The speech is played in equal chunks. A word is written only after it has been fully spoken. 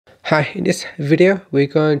Hi, in this video we're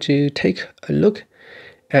going to take a look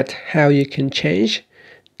at how you can change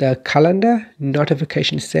the calendar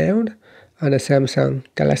notification sound on the Samsung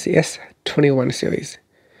Galaxy S21 series.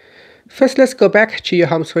 First, let's go back to your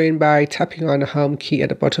home screen by tapping on the home key at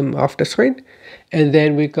the bottom of the screen, and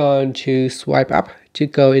then we're going to swipe up to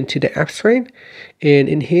go into the app screen, and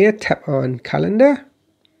in here tap on calendar.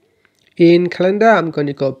 In calendar, I'm going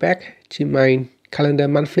to go back to my calendar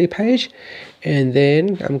monthly page, and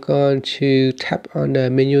then I'm going to tap on the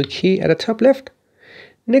menu key at the top left.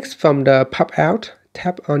 Next, from the pop out,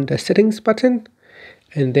 tap on the settings button,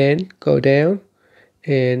 and then go down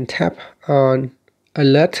and tap on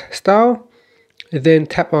alert style, and then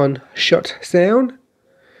tap on short sound.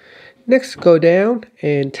 Next, go down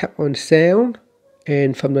and tap on sound,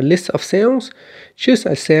 and from the list of sounds, choose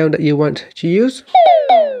a sound that you want to use.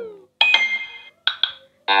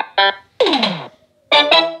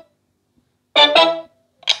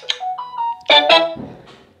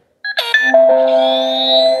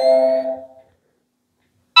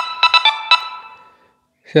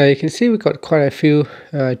 So you can see we've got quite a few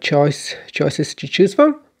choices to choose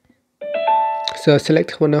from. So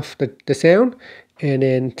select one of the sound, and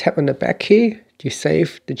then tap on the back key to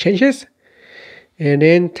save the changes, and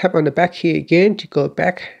then tap on the back key again to go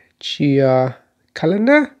back to your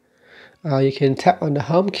calendar. You can tap on the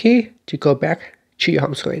home key to go back to your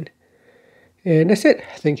home screen. And that's it.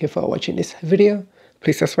 Thank you for watching this video.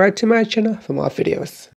 Please subscribe to my channel for more videos.